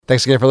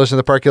Thanks again for listening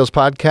to the Park Hills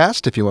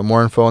Podcast. If you want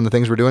more info on the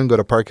things we're doing, go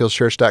to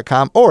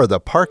parkhillschurch.com or the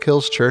Park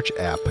Hills Church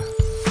app.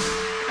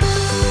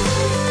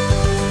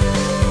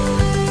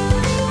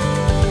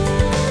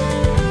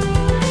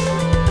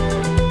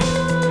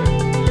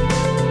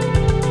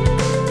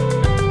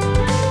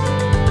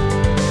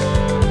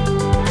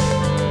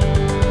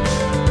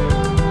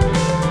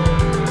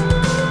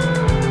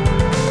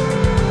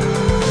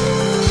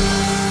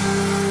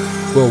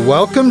 Well,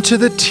 welcome to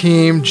the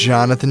team,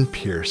 Jonathan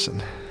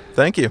Pierson.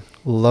 Thank you.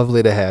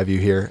 Lovely to have you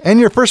here. And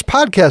your first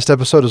podcast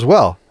episode as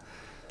well.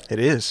 It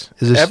is.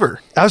 Is this,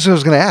 ever. I was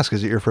going to ask,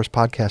 is it your first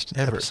podcast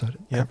Ever. episode?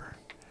 Yep. Ever.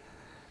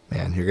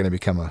 Man, you're going to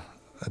become a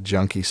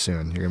junkie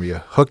soon. You're going to be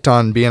hooked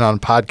on being on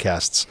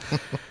podcasts.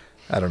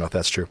 I don't know if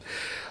that's true.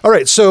 All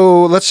right,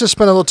 so let's just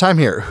spend a little time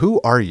here. Who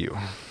are you?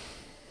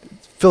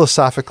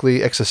 Philosophically,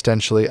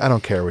 existentially, I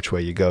don't care which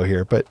way you go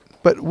here, but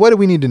what do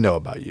we need to know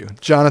about you?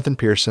 Jonathan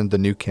Pierson, the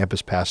new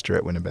campus pastor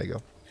at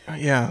Winnebago.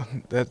 Yeah,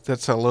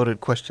 that's a loaded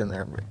question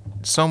there.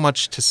 So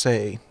much to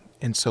say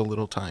in so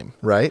little time.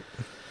 Right?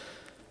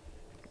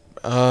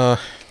 Well,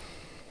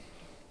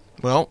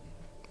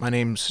 my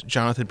name's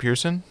Jonathan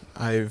Pierson.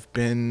 I've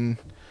been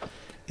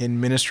in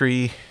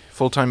ministry,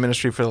 full-time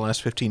ministry for the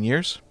last 15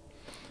 years,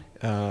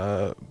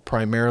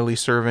 primarily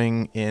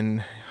serving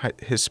in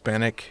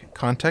Hispanic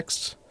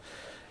contexts,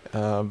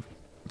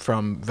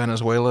 from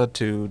Venezuela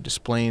to Des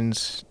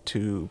Plaines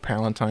to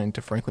Palatine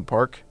to Franklin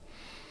Park.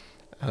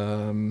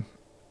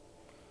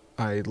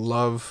 I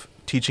love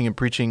teaching and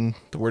preaching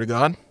the Word of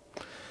God.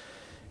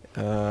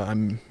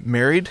 I'm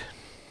married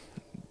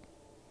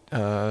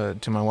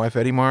to my wife,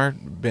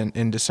 Edimar.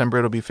 In December,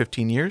 it'll be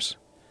 15 years.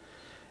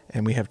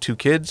 And we have 2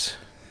 kids,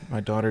 my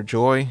daughter,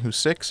 Joy, who's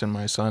 6, and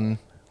my son,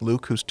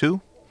 Luke, who's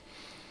 2.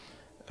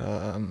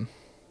 Yeah.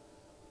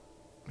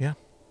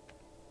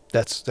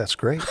 That's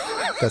great.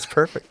 That's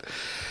perfect.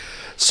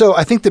 So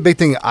I think the big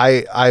thing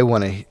I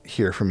want to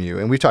hear from you,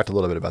 and we've talked a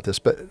little bit about this,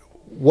 but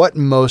what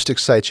most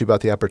excites you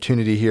about the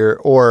opportunity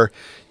here? Or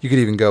you could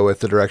even go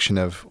with the direction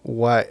of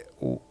why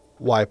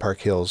Park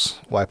Hills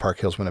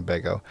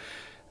Winnebago?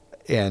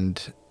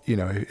 And, you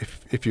know,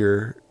 if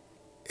your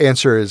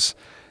answer is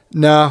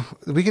no,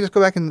 we can just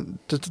go back and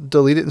just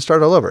delete it and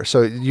start all over.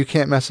 So you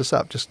can't mess this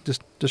up.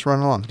 Just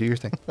run along. Do your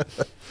thing.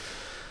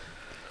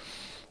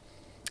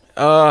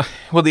 Well,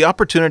 the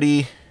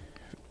opportunity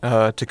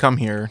to come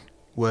here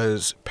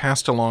was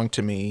passed along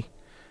to me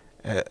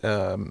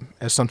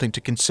as something to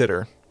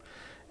consider.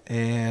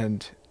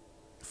 And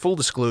full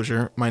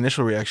disclosure, my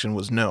initial reaction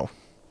was no.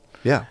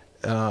 Yeah.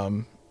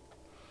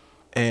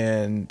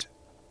 And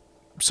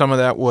some of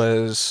that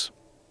was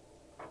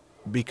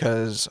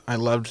because I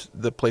loved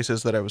the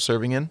places that I was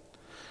serving in.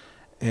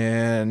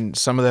 And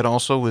some of that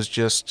also was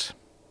just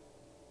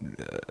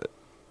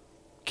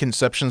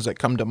conceptions that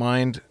come to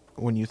mind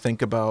when you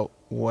think about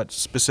what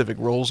specific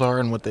roles are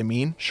and what they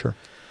mean. Sure.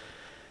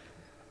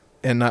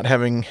 And not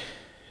having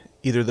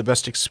either the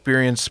best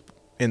experience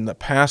in the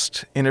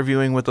past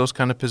interviewing with those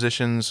kind of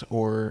positions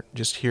or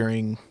just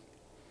hearing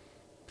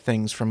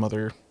things from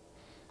other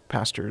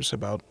pastors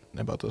about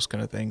those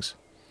kind of things.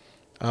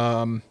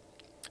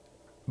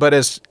 But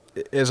as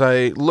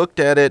I looked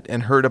at it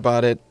and heard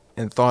about it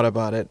and thought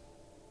about it,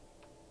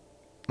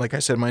 like I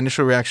said, my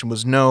initial reaction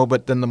was no,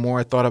 but then the more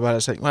I thought about it, I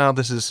said, well,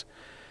 this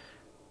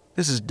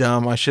is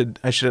dumb. I should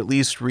at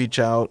least reach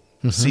out,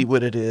 see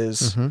what it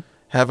is,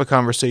 have a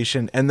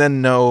conversation, and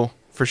then know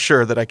for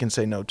sure that I can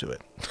say no to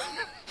it.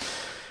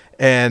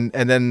 And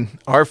then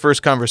our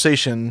first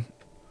conversation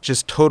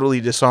just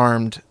totally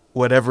disarmed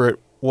whatever it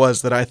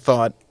was that I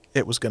thought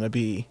it was going to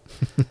be.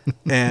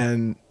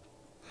 And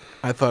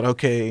I thought,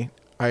 okay,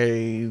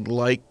 I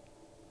like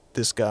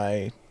this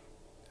guy.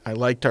 I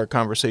liked our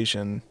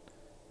conversation.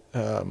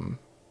 And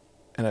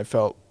I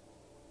felt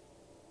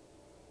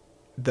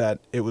that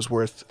it was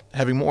worth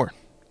having more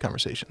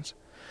conversations.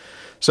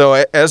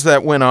 So as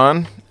that went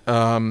on,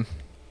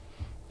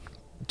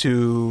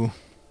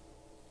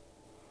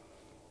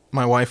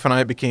 my wife and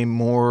I became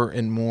more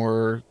and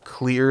more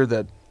clear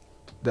that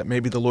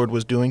maybe the Lord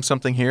was doing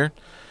something here.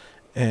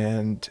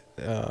 And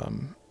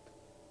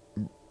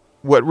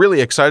what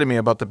really excited me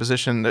about the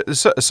position,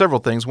 several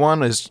things.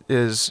 One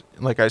is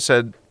like I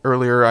said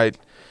earlier, I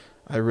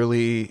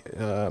really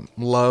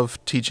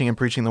love teaching and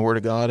preaching the Word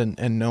of God,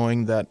 and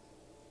knowing that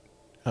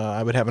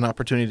I would have an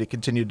opportunity to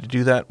continue to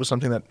do that was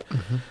something that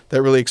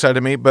really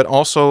excited me. But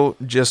also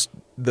just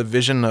the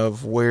vision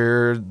of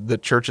where the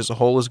church as a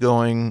whole is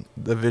going,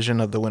 the vision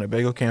of the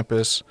Winnebago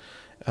campus.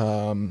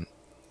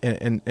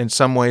 In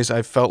some ways,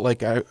 I felt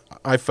like I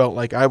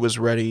was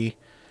ready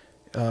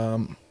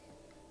to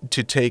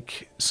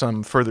take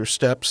some further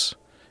steps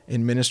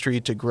in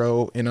ministry to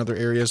grow in other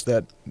areas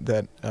that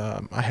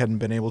I hadn't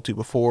been able to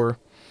before.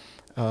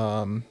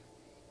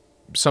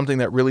 Something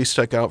that really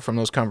stuck out from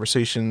those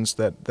conversations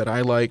that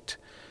I liked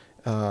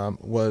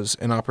was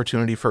an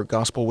opportunity for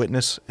gospel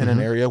witness in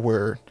an area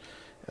where,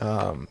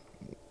 in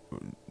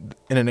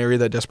an area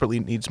that desperately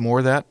needs more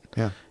of that.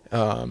 Yeah.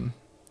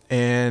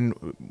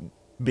 And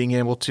being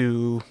able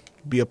to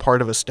be a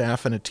part of a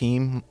staff and a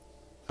team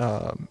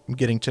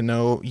getting to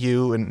know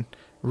you and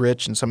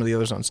Rich and some of the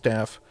others on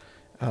staff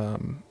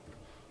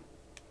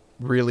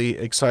really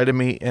excited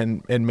me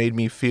and made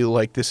me feel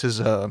like this is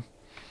a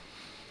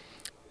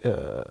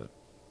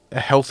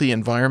healthy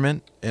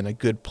environment and a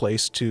good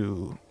place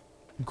to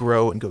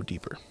grow and go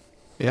deeper.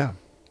 Yeah.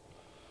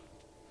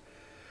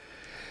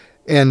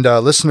 And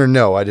listener,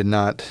 no, I did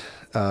not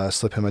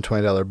slip him a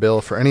 $20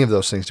 bill for any of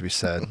those things to be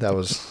said. That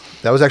was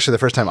actually the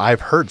first time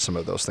I've heard some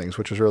of those things,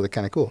 which was really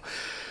kind of cool.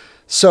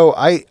 So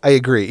I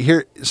agree.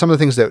 Here, some of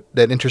the things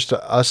that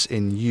interested us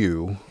in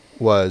you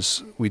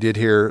was we did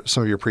hear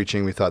some of your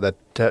preaching. We thought that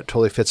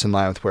totally fits in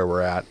line with where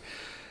we're at.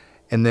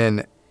 And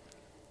then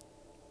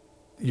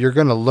you're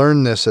going to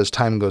learn this as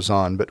time goes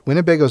on, but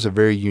Winnebago is a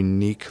very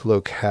unique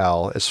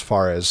locale as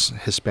far as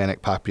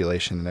Hispanic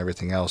population and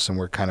everything else. And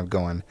we're kind of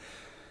going,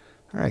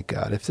 all right,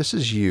 God, if this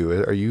is you,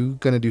 are you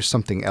going to do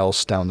something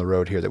else down the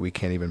road here that we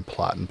can't even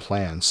plot and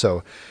plan?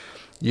 So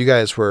you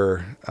guys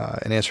were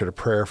an answer to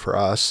prayer for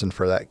us and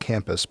for that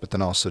campus, but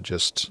then also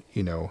just,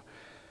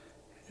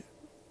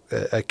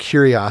 a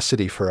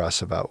curiosity for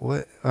us about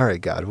all right,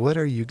 God, what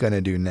are you going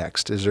to do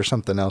next? Is there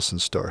something else in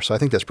store? So I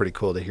think that's pretty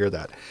cool to hear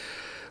that.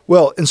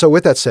 Well, and so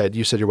with that said,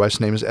 you said your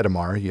wife's name is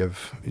Edamar. You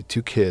have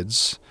 2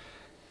 kids.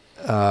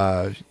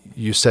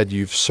 You said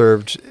you've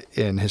served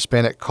in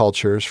Hispanic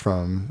cultures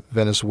from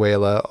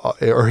Venezuela,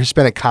 or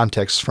Hispanic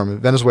contexts from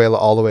Venezuela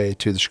all the way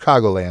to the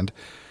Chicagoland.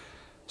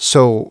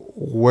 So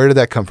where did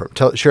that come from?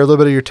 Share a little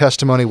bit of your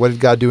testimony. What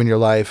did God do in your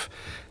life?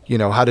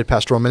 How did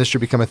pastoral ministry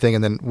become a thing?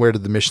 And then where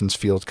did the missions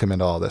field come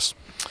into all this?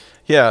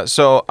 Yeah,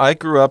 so I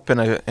grew up in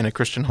a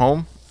Christian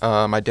home.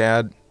 My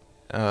dad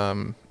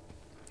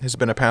has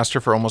been a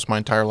pastor for almost my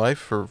entire life,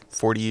 for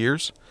 40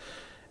 years.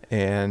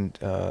 And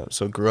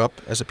so grew up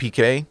as a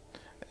PK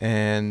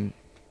and,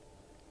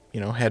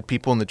 had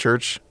people in the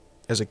church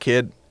as a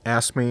kid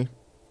ask me,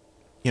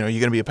 you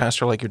going to be a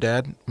pastor like your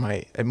dad?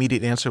 My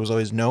immediate answer was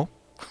always no.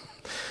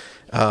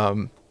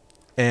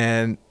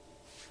 And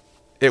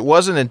it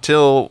wasn't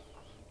until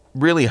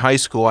really high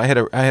school, I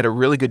had a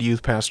really good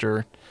youth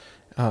pastor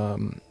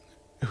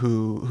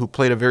who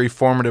played a very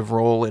formative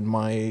role in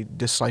my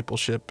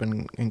discipleship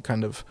and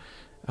kind of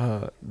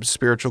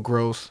spiritual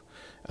growth.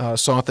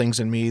 Saw things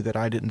in me that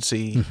I didn't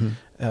see,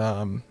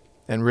 mm-hmm.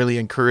 And really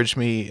encouraged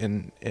me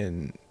in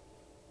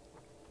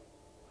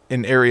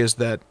areas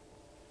that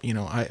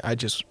I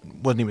just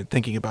wasn't even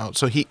thinking about.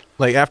 So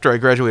after I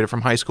graduated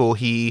from high school,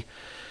 he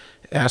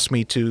asked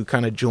me to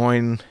kind of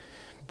join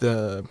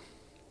the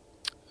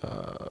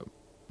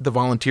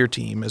volunteer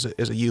team as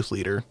a youth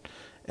leader,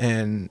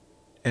 and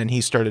he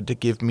started to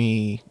give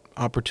me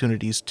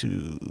opportunities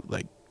to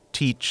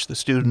teach the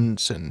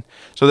students, and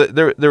so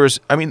there was.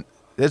 I mean,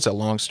 it's a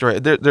long story.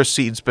 There's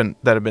seeds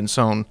that have been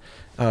sown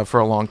for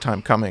a long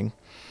time coming,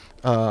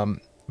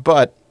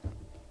 but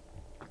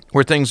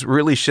where things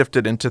really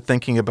shifted into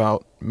thinking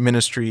about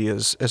ministry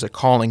as a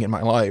calling in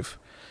my life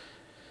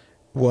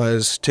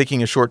was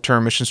taking a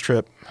short-term missions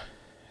trip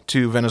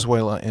to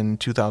Venezuela in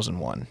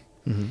 2001.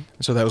 Mm-hmm.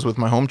 So that was with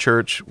my home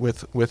church,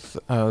 with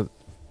the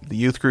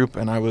youth group,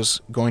 and I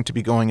was going to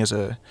be going as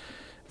a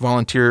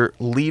volunteer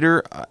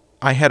leader.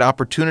 I had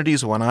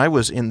opportunities when I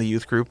was in the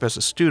youth group as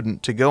a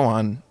student to go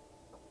on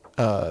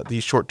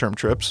these short-term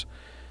trips,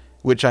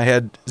 which I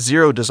had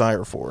zero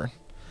desire for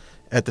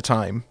at the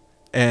time.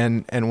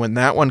 And when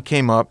that one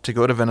came up to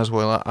go to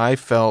Venezuela, I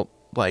felt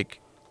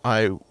like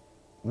I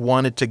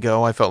wanted to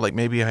go. I felt like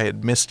maybe I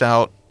had missed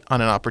out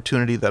on an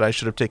opportunity that I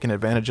should have taken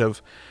advantage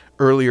of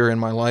earlier in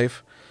my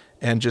life,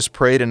 and just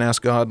prayed and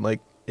asked God,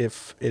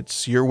 if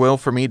it's your will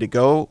for me to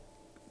go,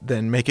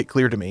 then make it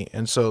clear to me.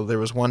 And so there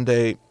was one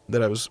day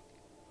that I was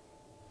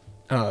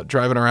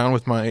driving around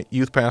with my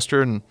youth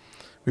pastor, and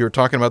we were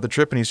talking about the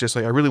trip, and he's just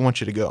like, I really want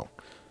you to go.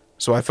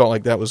 So I felt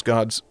like that was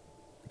God's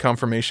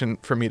confirmation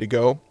for me to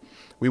go.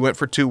 We went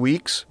for 2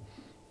 weeks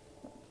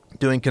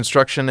doing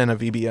construction in a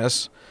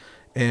VBS,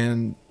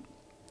 and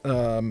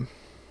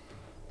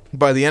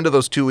by the end of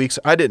those 2 weeks,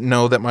 I didn't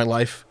know that my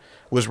life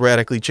was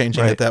radically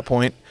changing at that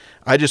point.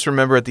 I just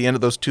remember at the end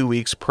of those 2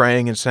 weeks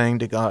praying and saying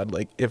to God,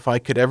 if I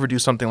could ever do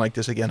something like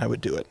this again, I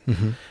would do it.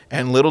 Mm-hmm.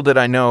 And little did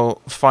I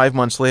know, 5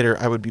 months later,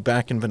 I would be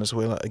back in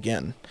Venezuela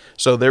again.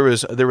 So there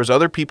was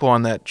other people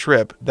on that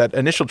trip. That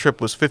initial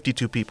trip was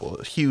 52 people,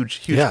 a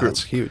huge group. Yeah,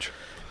 that's huge.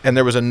 And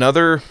there was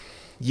another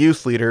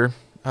youth leader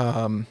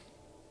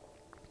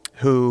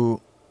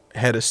who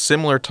had a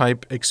similar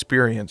type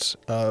experience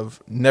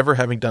of never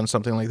having done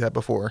something like that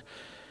before,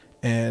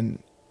 and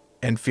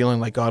feeling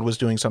like God was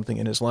doing something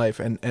in his life.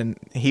 And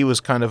he was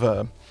kind of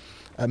a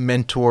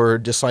mentor,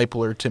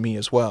 discipler to me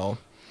as well.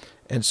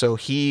 And so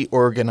he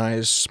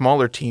organized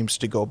smaller teams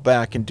to go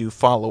back and do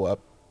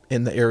follow-up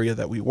in the area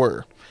that we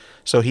were.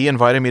 So he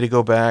invited me to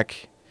go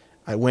back.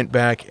 I went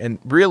back, and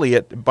really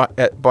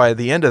by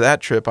the end of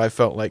that trip, I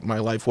felt like my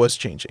life was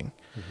changing.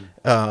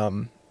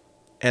 Mm-hmm.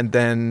 And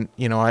then,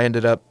 I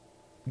ended up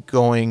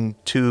going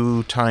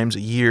 2 times a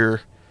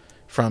year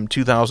from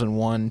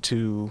 2001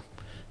 to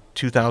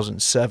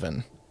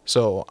 2007.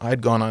 So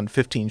I'd gone on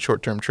 15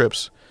 short-term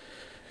trips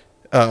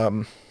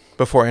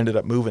before I ended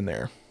up moving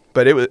there.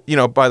 But it was,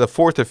 by the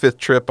fourth or fifth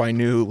trip, I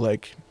knew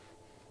like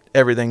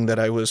everything that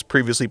I was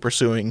previously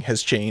pursuing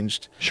has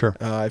changed. Sure.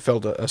 I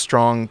felt a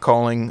strong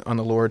calling on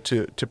the Lord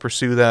to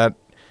pursue that.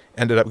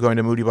 Ended up going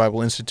to Moody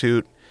Bible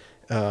Institute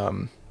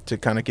to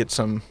kind of get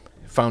some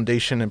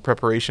foundation and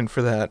preparation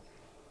for that.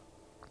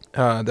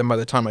 Then by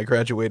the time I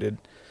graduated,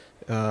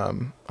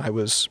 I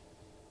was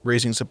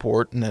raising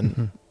support, and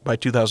then by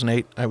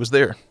 2008, I was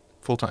there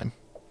full time.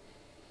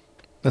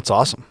 That's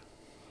awesome.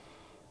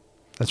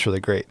 That's really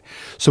great.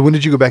 So when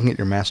did you go back and get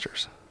your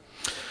master's?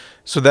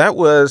 So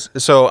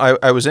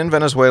I was in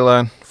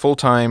Venezuela full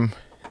time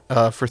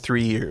for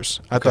 3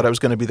 years. I thought I was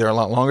going to be there a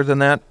lot longer than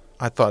that.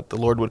 I thought the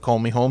Lord would call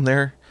me home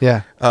there.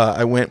 Yeah.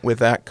 I went with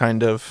that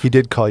kind of... He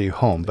did call you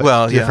home, but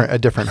a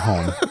different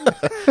home.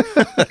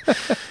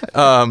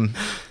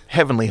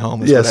 Heavenly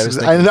home is yes, what I was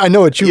thinking. I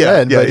know what you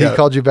meant, but he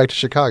called you back to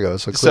Chicago,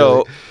 so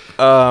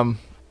clearly.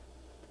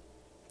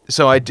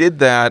 So I did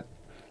that,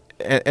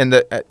 and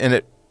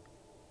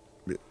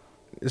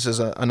this is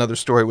another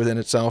story within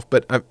itself,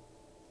 but it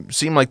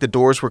seemed like the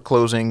doors were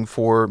closing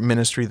for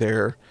ministry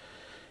there,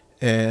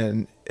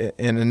 and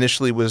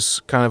initially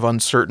was kind of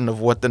uncertain of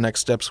what the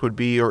next steps would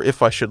be or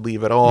if I should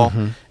leave at all.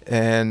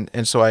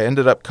 And so I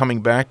ended up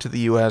coming back to the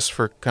U.S.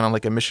 for kind of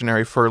like a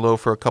missionary furlough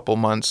for a couple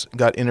months,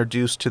 got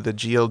introduced to the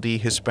GLD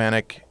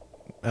Hispanic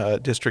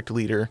district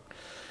leader,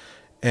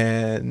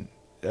 and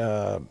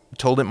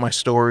told him my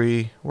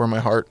story, where my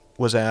heart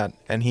was at,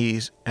 and he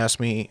asked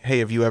me, hey,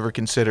 have you ever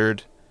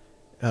considered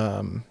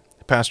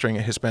pastoring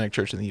a Hispanic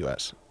church in the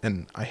U.S.?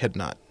 And I had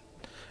not.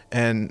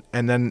 And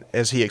then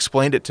as he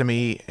explained it to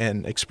me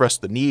and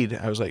expressed the need,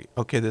 I was like,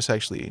 okay, this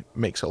actually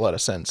makes a lot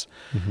of sense.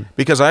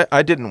 Because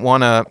I didn't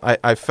want to,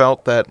 I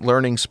felt that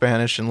learning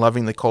Spanish and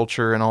loving the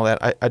culture and all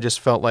that, I just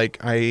felt like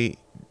I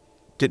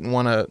didn't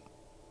want to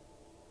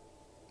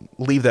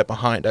leave that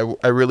behind.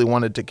 I really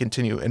wanted to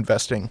continue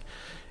investing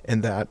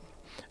in that.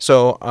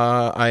 So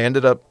I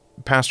ended up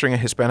pastoring a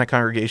Hispanic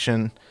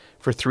congregation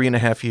for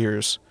 3.5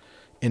 years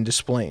in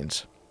Des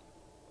Plaines.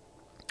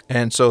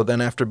 And so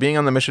then after being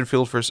on the mission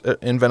field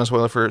in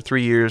Venezuela for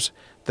 3 years,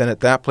 then at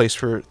that place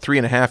for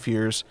 3.5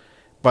 years,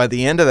 by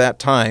the end of that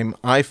time,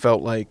 I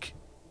felt like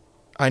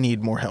I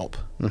need more help.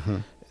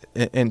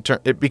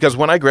 Because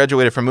when I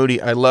graduated from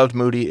Moody, I loved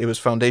Moody. It was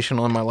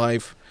foundational in my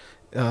life.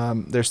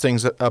 There's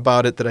things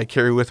about it that I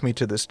carry with me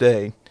to this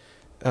day.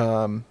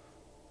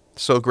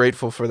 So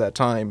grateful for that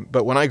time.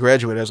 But when I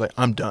graduated, I was like,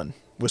 I'm done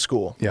with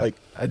school. Yeah. Like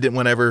I didn't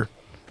want to ever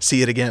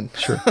see it again.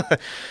 Sure.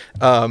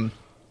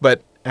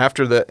 But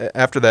after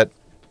that,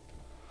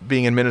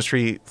 being in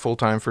ministry full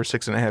time for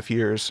 6.5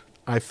 years,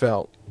 I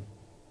felt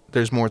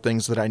there's more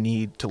things that I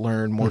need to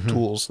learn, more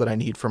tools that I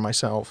need for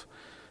myself,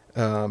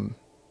 and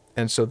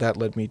so that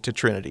led me to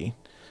Trinity,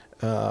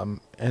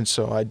 and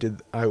so I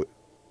did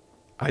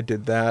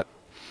that,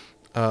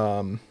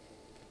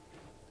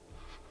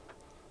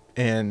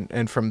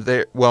 and from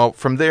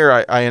there,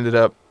 I ended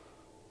up.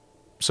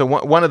 So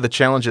one of the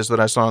challenges that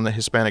I saw in the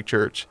Hispanic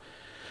church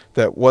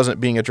that wasn't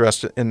being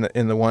addressed in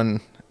the one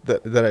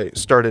that I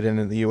started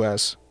in the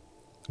U.S.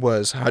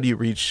 was, how do you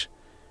reach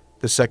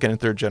the second and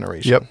third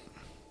generation? Yep.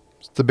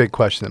 It's the big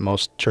question that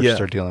most churches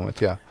are dealing with.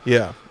 Yeah.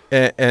 Yeah.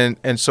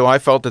 And so I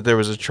felt that there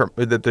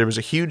was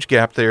a huge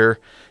gap there,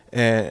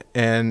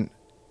 and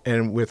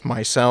with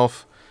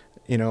myself,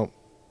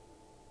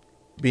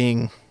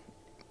 being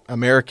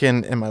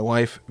American and my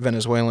wife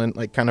Venezuelan,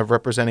 like kind of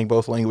representing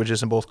both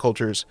languages and both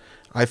cultures,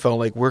 I felt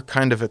like we're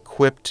kind of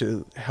equipped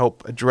to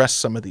help address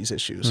some of these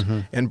issues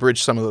and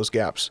bridge some of those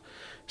gaps.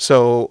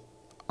 So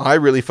I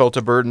really felt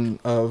a burden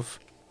of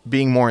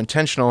being more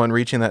intentional in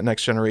reaching that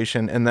next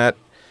generation, and that,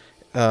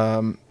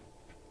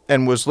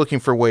 and was looking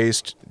for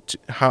ways to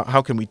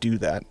how can we do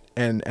that,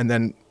 and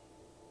then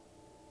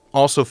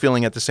also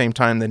feeling at the same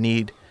time the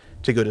need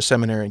to go to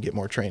seminary and get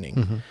more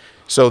training.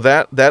 So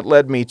that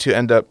led me to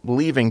end up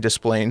leaving Des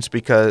Plaines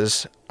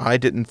because I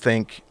didn't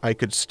think I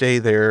could stay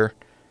there,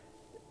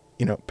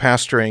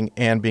 pastoring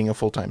and being a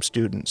full-time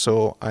student.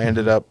 So I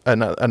ended up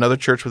another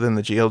church within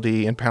the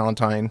GLD in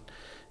Palatine.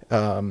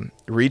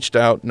 Reached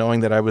out knowing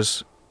that I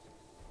was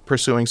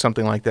pursuing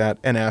something like that,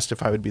 and asked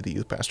if I would be the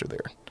youth pastor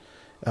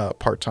there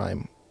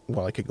part-time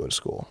while I could go to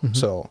school.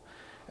 So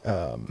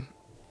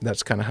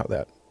that's kind of how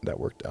that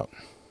worked out.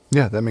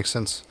 Yeah, that makes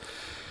sense.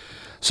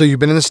 So you've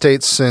been in the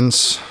States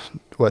since,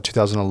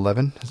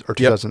 2011? Or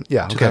 2000? Yep.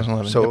 Yeah, okay.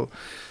 2011. So,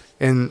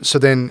 and so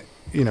then,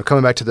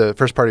 coming back to the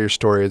first part of your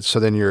story, so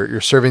then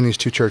you're serving these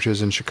two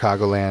churches in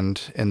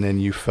Chicagoland, and then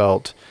you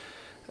felt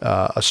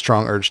a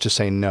strong urge to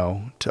say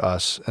no to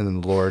us, and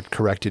then the Lord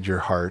corrected your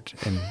heart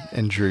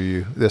and drew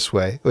you this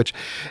way, which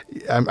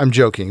I'm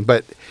joking,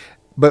 but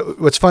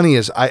what's funny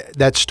is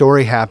that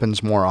story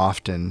happens more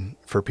often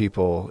for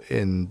people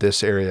in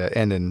this area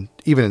and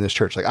even in this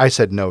church. Like I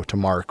said no to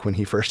Mark when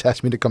he first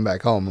asked me to come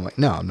back home. I'm like,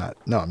 I'm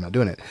not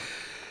doing it.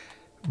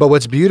 But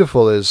what's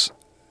beautiful is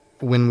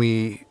when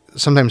we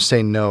sometimes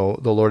say no,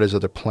 the Lord has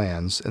other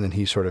plans, and then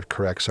he sort of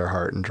corrects our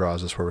heart and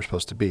draws us where we're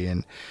supposed to be.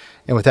 And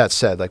with that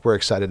said, like, we're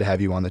excited to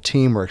have you on the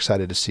team. We're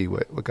excited to see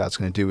what God's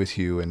going to do with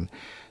you. And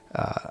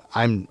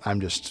I'm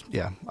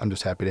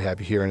just happy to have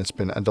you here, and it's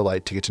been a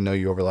delight to get to know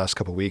you over the last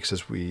couple of weeks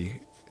as we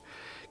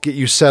get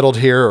you settled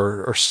here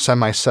or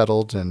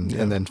semi-settled and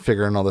then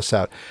figuring all this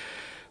out.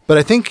 But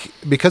I think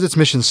because it's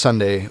Mission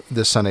Sunday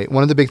this Sunday,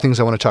 one of the big things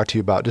I want to talk to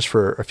you about just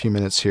for a few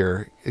minutes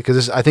here,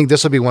 because I think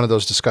this will be one of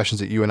those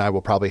discussions that you and I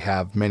will probably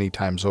have many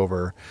times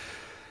over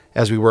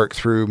as we work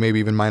through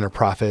maybe even minor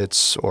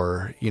prophets,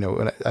 or, and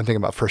I'm thinking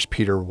about 1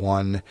 Peter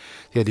 1,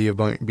 the idea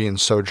of being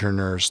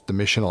sojourners, the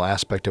missional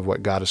aspect of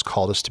what God has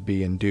called us to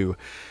be and do.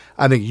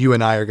 I think you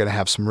and I are going to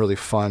have some really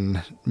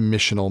fun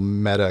missional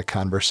meta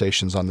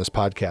conversations on this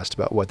podcast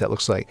about what that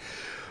looks like.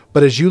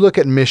 But as you look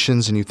at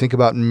missions and you think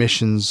about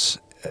missions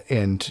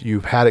and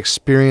you've had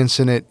experience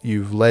in it,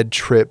 you've led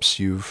trips,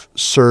 you've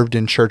served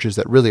in churches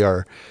that really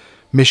are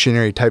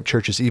missionary type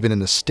churches, even in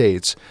the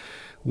States,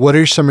 what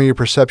are some of your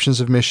perceptions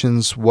of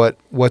missions?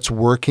 What's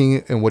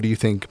working, and what do you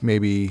think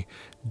maybe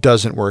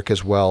doesn't work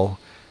as well,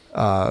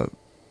 kind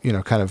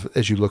of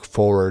as you look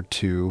forward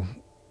to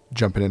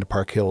jumping into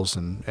Park Hills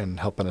and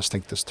helping us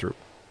think this through?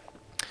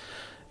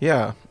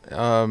 Yeah.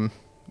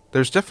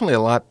 There's definitely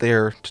a lot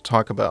there to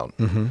talk about.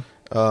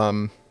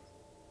 Mm-hmm.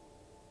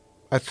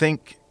 I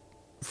think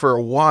for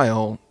a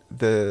while,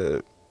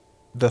 the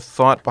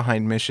thought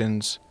behind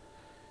missions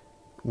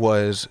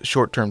was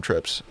short-term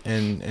trips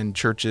and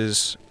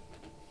churches,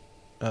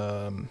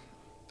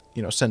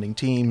 sending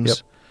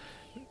teams,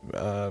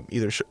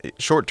 either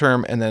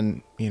short-term and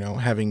then,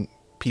 having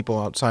people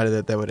outside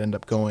of that would end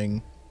up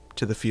going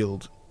to the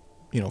field,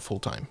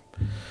 full-time.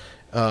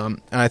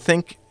 And I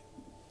think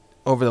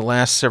over the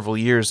last several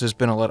years, there's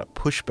been a lot of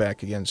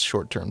pushback against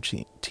short-term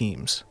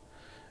teams.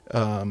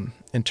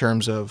 In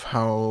terms of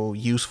how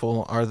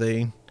useful are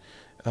they,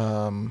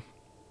 how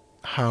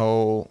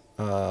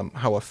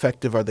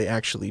effective are they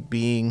actually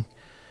being?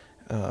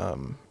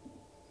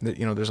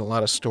 There's a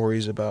lot of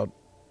stories about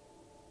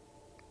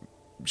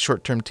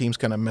short-term teams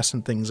kind of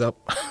messing things up,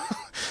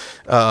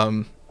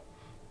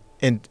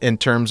 in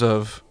terms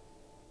of,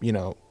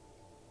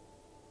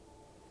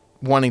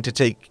 wanting to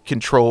take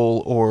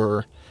control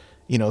or,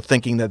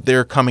 thinking that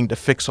they're coming to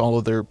fix all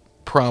of their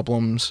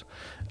problems.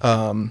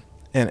 And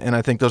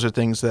I think those are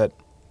things that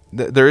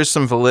there is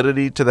some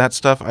validity to that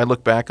stuff. I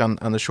look back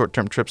on the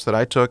short-term trips that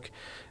I took,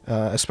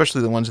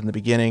 especially the ones in the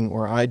beginning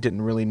where I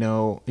didn't really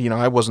know,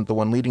 I wasn't the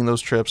one leading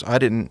those trips. I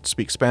didn't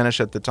speak Spanish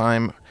at the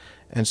time.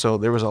 And so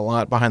there was a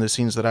lot behind the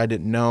scenes that I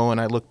didn't know.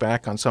 And I look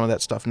back on some of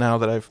that stuff now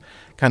that I've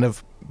kind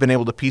of been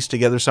able to piece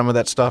together some of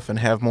that stuff and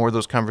have more of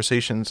those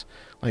conversations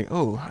like,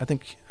 oh, I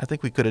think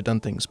we could have done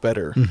things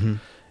better, mm-hmm.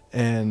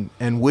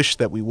 and wish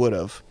that we would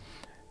have.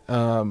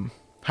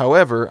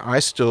 However, I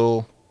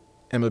still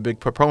am a big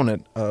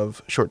proponent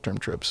of short-term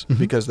trips, mm-hmm.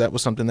 because that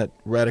was something that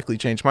radically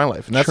changed my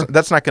life. And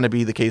that's not going to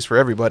be the case for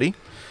everybody.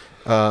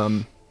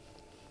 But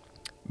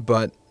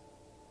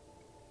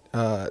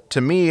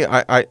to me,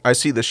 I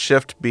see the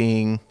shift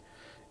being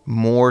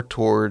more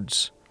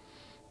towards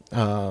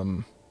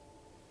kind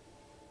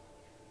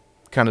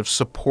of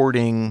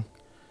supporting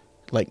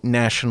like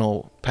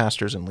national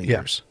pastors and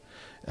leaders,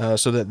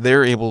 so that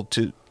they're able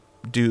to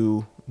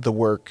do the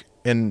work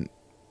in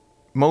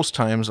most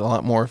times a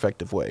lot more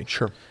effective way.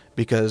 Sure.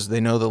 Because they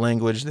know the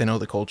language, they know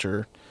the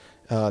culture.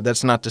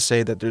 That's not to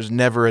say that there's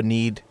never a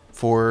need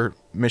for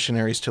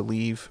missionaries to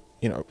leave,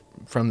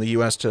 from the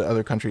U.S. to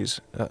other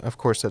countries. Of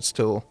course, that's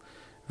still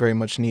very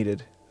much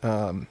needed.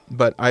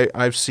 But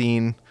I've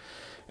seen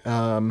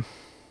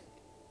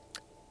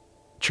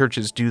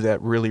churches do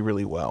that really,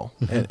 really well,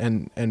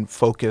 mm-hmm. and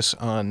focus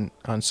on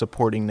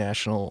supporting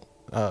national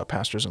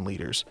pastors and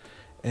leaders.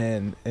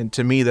 And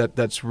to me,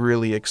 that's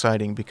really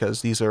exciting,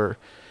 because these are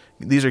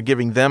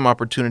giving them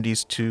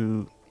opportunities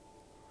to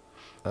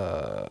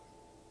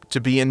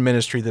be in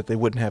ministry that they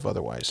wouldn't have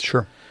otherwise.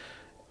 Sure.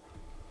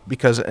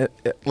 Because,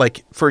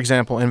 like, for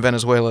example, in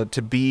Venezuela,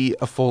 to be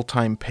a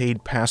full-time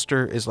paid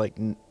pastor is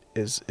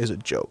a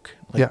joke.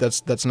 Like,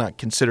 that's not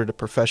considered a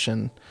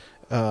profession,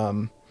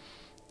 and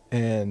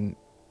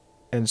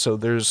so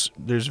there's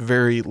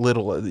very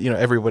little.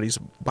 Everybody's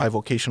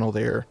bivocational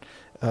there.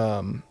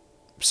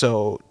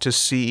 So to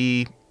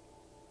see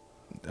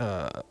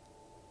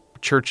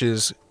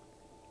churches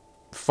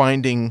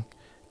finding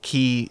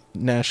key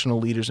national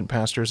leaders and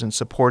pastors and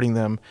supporting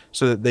them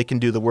so that they can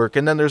do the work.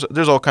 And then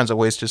there's all kinds of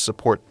ways to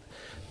support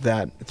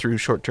that through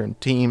short-term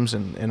teams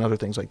and other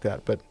things like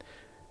that.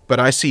 But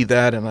I see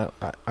that, and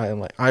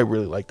I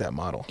really like that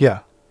model. Yeah.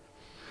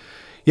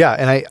 Yeah,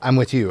 and I'm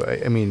with you.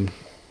 I mean,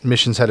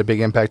 missions had a big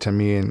impact on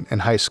me in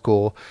high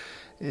school.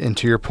 And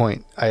to your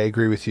point, I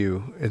agree with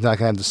you. It's not going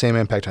to have the same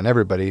impact on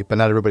everybody, but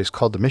not everybody's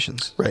called to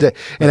missions. Right.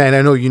 And I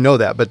know you know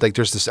that, but like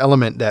there's this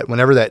element that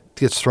whenever that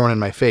gets thrown in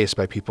my face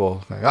by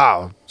people, like,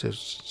 oh,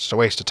 it's just a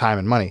waste of time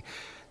and money.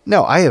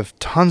 No, I have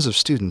tons of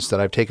students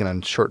that I've taken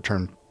on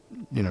short-term,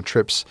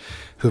 trips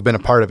who've been a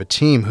part of a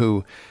team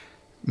who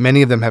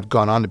many of them have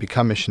gone on to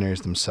become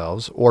missionaries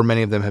themselves, or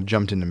many of them have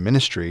jumped into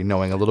ministry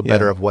knowing a little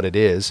better of what it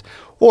is,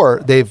 or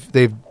they've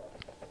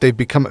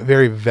become a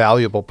very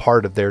valuable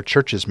part of their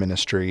church's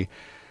ministry,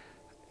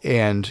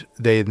 and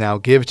they now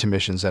give to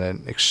missions at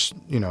an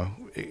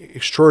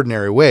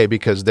extraordinary way,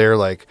 because they're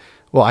like,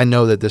 well, I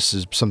know that this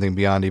is something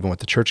beyond even what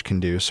the church can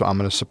do, so I'm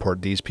going to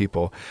support these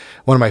people.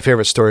 One of my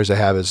favorite stories I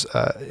have is,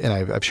 and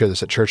I've shared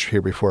this at church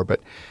here before,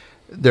 but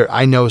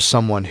I know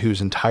someone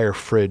whose entire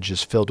fridge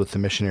is filled with the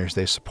missionaries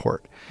they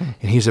support.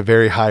 And he's a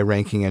very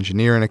high-ranking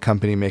engineer in a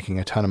company making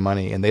a ton of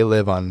money, and they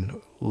live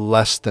on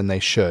less than they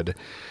should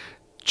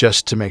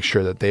just to make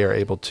sure that they are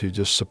able to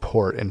just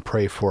support and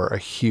pray for a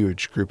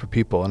huge group of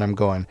people. And I'm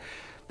going,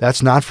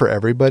 that's not for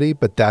everybody,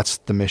 but that's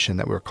the mission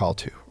that we're called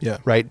to. Yeah.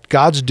 Right?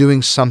 God's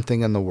doing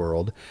something in the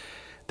world.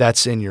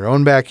 That's in your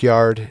own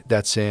backyard.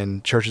 That's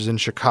in churches in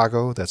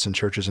Chicago. That's in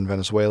churches in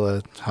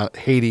Venezuela,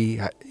 Haiti,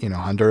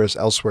 Honduras,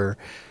 elsewhere.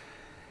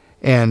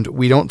 And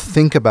we don't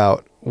think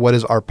about what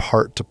is our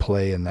part to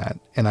play in that.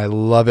 And I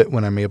love it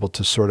when I'm able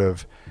to sort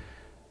of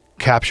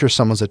capture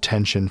someone's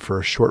attention for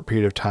a short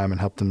period of time and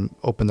help them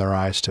open their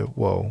eyes to,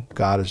 whoa,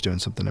 God is doing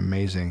something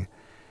amazing.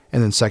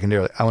 And then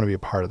secondarily, I want to be a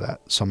part of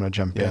that, so I'm going to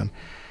jump in.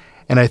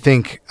 And I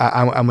think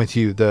I'm with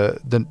you.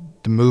 The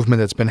movement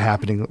that's been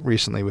happening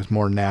recently with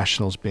more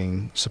nationals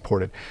being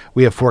supported.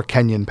 We have 4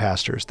 Kenyan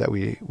pastors that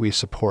we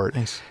support.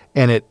 Nice.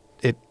 And it's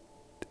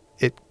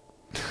going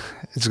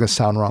to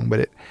sound wrong,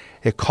 but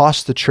it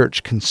costs the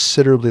church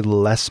considerably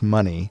less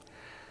money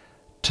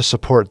to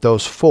support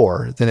those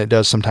 4 than it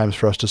does sometimes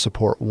for us to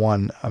support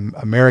one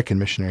American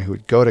missionary who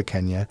would go to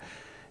Kenya.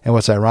 And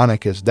what's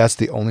ironic is that's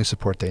the only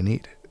support they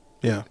need.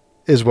 Yeah.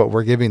 Is what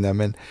we're giving them.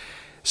 And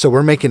so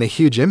we're making a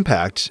huge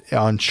impact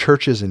on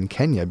churches in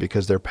Kenya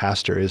because their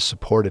pastor is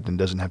supported and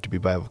doesn't have to be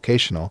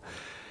bivocational.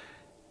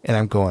 And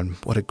I'm going,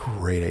 what a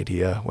great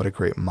idea. What a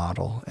great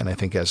model. And I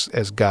think as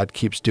God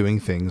keeps doing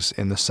things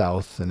in the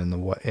South and in the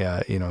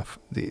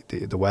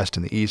West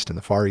and the East and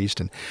the Far East,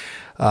 and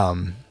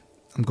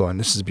I'm going,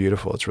 this is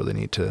beautiful. It's really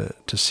neat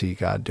to see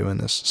God doing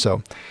this.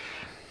 So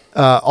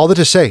all that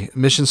to say,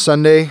 Mission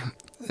Sunday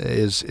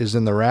is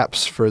in the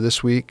wraps for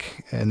this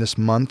week and this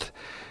month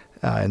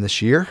and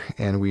this year,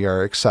 and we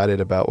are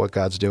excited about what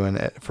God's doing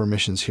for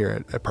missions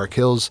here at Park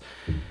Hills.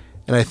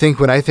 And I think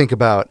when I think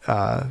about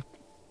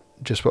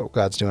just what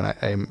God's doing,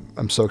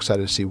 I'm so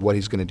excited to see what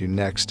He's going to do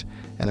next,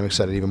 and I'm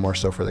excited even more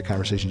so for the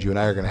conversations you and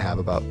I are going to have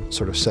about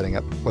sort of setting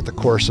up what the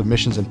course of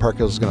missions in Park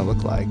Hills is going to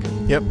look like.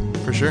 Yep,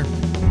 for sure.